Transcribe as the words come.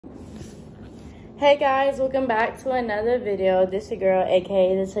Hey guys, welcome back to another video. This your girl,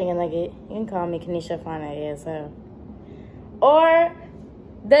 aka the Chicken Nugget. You can call me kenishafineasf or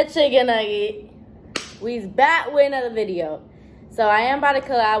the Chicken Nugget. We's back with another video. So I am about to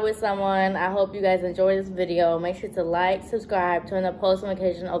collab with someone. I hope you guys enjoy this video. Make sure to like, subscribe, turn the post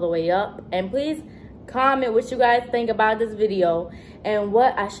notification all the way up, and please comment what you guys think about this video and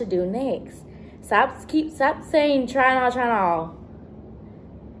what I should do next. Stop saying trying all.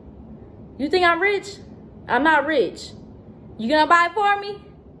 You think I'm rich? I'm not rich. You gonna buy it for me?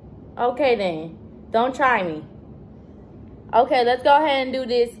 Okay then. Don't try me. Okay, let's go ahead and do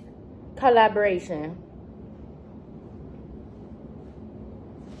this collaboration.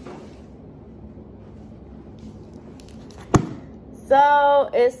 So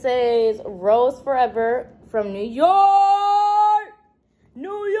it says Rose Forever from New York.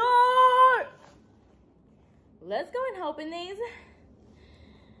 New York. Let's go and open these.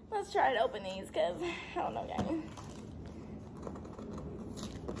 Let's try to open these because I don't know, guys.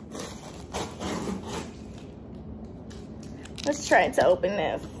 Let's try to open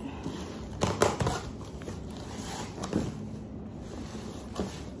this.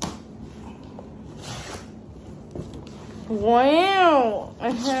 Wow,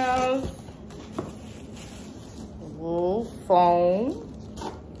 it has a little phone.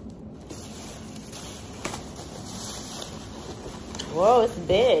 Whoa, it's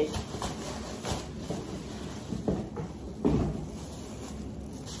big.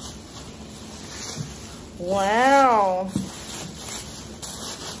 Wow.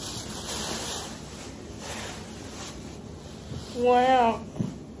 Wow.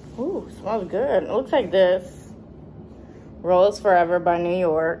 Ooh, smells good. It looks like this. Rose Forever by New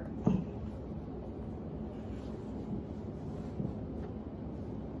York.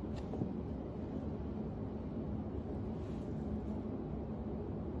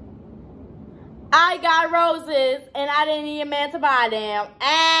 I got roses and I didn't need a man to buy them.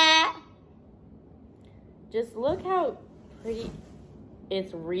 Just look how pretty.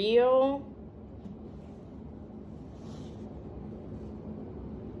 It's real.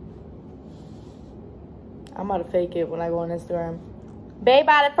 I'm about to fake it when I go on Instagram. Babe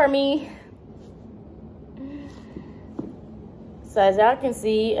bought it for me. So as y'all can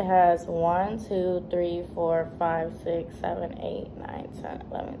see, it has 1, 2, 3, 4, 5, 6, 7, 8, 9, 10,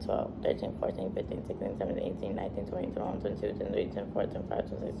 11, 12, 13, 14, 15, 16, 17, 18, 19, 20, 21, 22, 23, 24, 25,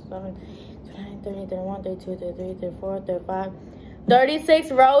 26, 27, 29, 30, 31, 32, 33, 34, 35,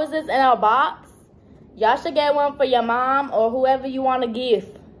 36 roses in a box. Y'all should get one for your mom or whoever you want to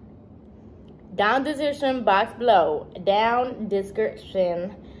give. Down description box below. Down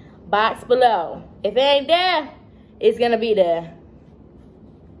description box below. If it ain't there, it's gonna be there.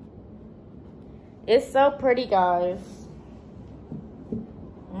 It's so pretty, guys.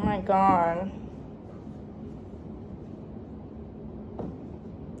 Oh my god.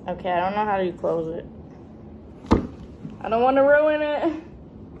 Okay, I don't know how to close it. I don't want to ruin it.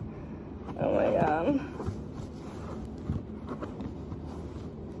 Oh my god.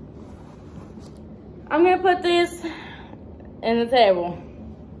 I'm gonna put this in the table.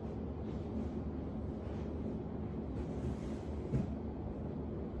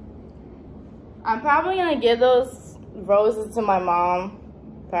 I'm probably gonna give those roses to my mom,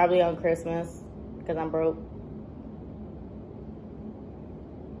 probably on Christmas, because I'm broke.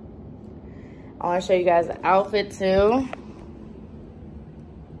 I wanna show you guys the outfit too.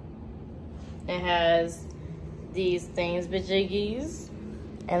 It has these things, bajiggies,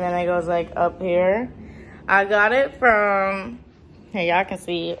 and then it goes like up here. I got it from, here y'all can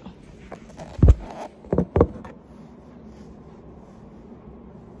see it.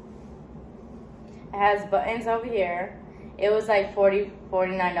 It has buttons over here. It was like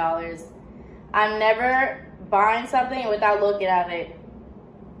 $49. I'm never buying something without looking at it.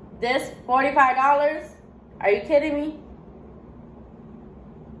 This $45? Are you kidding me?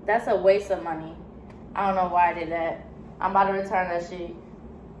 That's a waste of money. I don't know why I did that. I'm about to return that shit.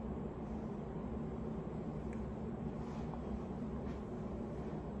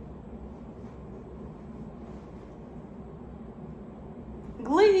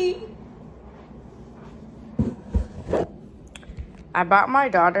 Glee. I bought my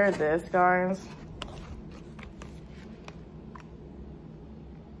daughter this, guys,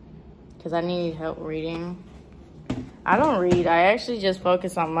 because I need help reading. I don't read. I actually just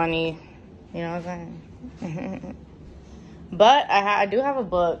focus on money. You know what I'm saying? But I do have a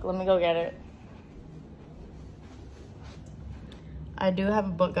book. Let me go get it. I do have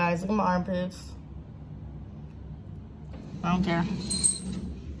a book, guys. Look at my armpits. I don't care.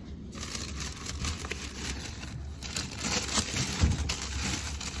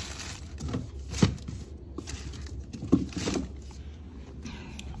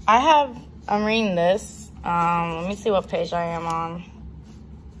 I'm reading this. Let me see what page I am on.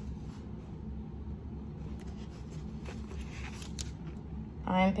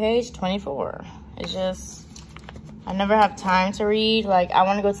 I'm page 24. It's just, I never have time to read. Like, I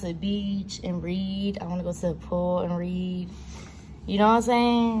want to go to the beach and read. I want to go to the pool and read. You know what I'm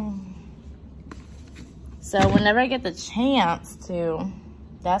saying? So whenever I get the chance to,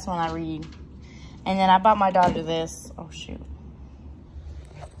 that's when I read. And then I bought my daughter this. Oh, shoot.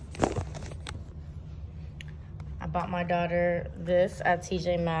 I bought my daughter this at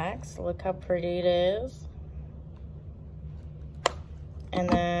TJ Maxx. Look how pretty it is. And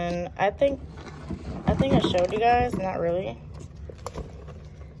then I think I showed you guys, not really.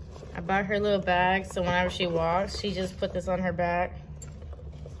 I bought her little bag, so whenever she walks, she just put this on her back.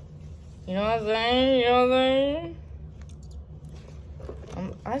 You know what I'm saying? You know what I'm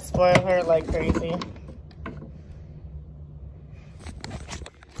saying? I spoil her like crazy.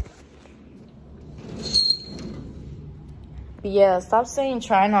 But yeah, stop saying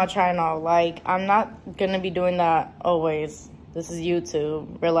try not. Like, I'm not gonna be doing that always. This is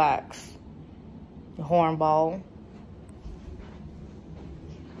YouTube. Relax. You hornball.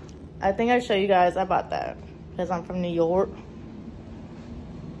 I think I show you guys I bought that because I'm from New York.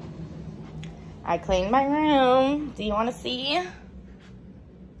 I cleaned my room. Do you want to see?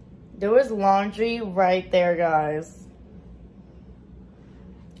 There was laundry right there, guys.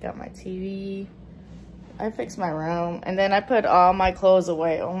 Got my TV. I fixed my room. And then I put all my clothes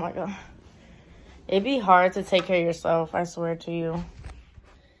away. Oh my God. It'd be hard to take care of yourself, I swear to you.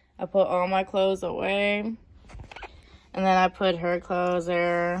 I put all my clothes away. And then I put her clothes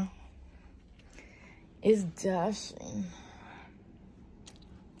there. It's dashing.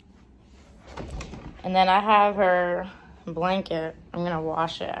 And then I have her blanket. I'm gonna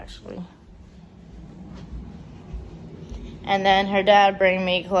wash it actually. And then her dad bring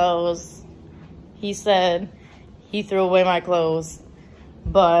me clothes. He said he threw away my clothes,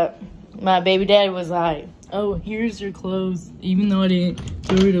 but my baby daddy was like, oh, here's your clothes. Even though I didn't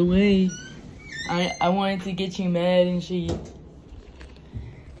throw it away, I wanted to get you mad and shit.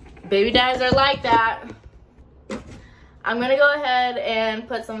 Baby daddies are like that. I'm gonna go ahead and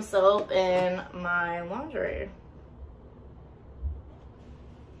put some soap in my laundry.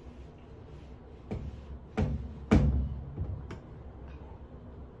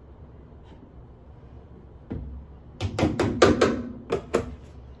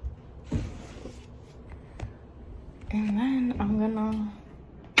 And then I'm gonna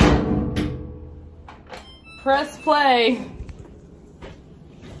press play.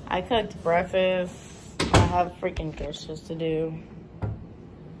 I cooked breakfast. I have freaking dishes to do.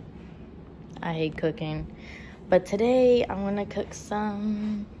 I hate cooking. But today I wanna cook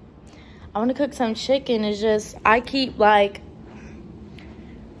some chicken. It's just, I keep like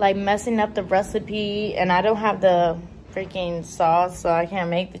messing up the recipe and I don't have the freaking sauce, so I can't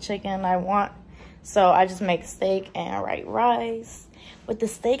make the chicken I want. So I just make steak and white rice. But the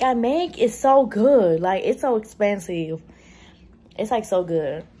steak I make is so good. Like, it's so expensive. It's like so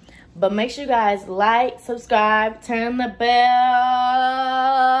good. But make sure you guys like, subscribe, turn the bell.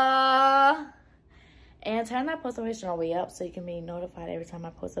 And turn that post notification all the way up so you can be notified every time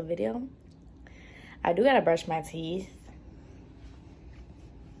I post a video. I do gotta brush my teeth.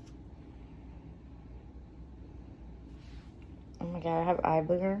 Oh my God, I have eye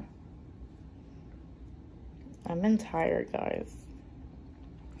booger. I've been tired, guys.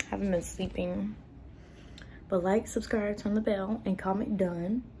 Haven't been sleeping. But like, subscribe, turn the bell, and comment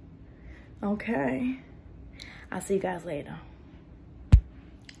done. Okay. I'll see you guys later.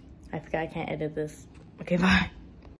 I forgot I can't edit this. Okay, bye.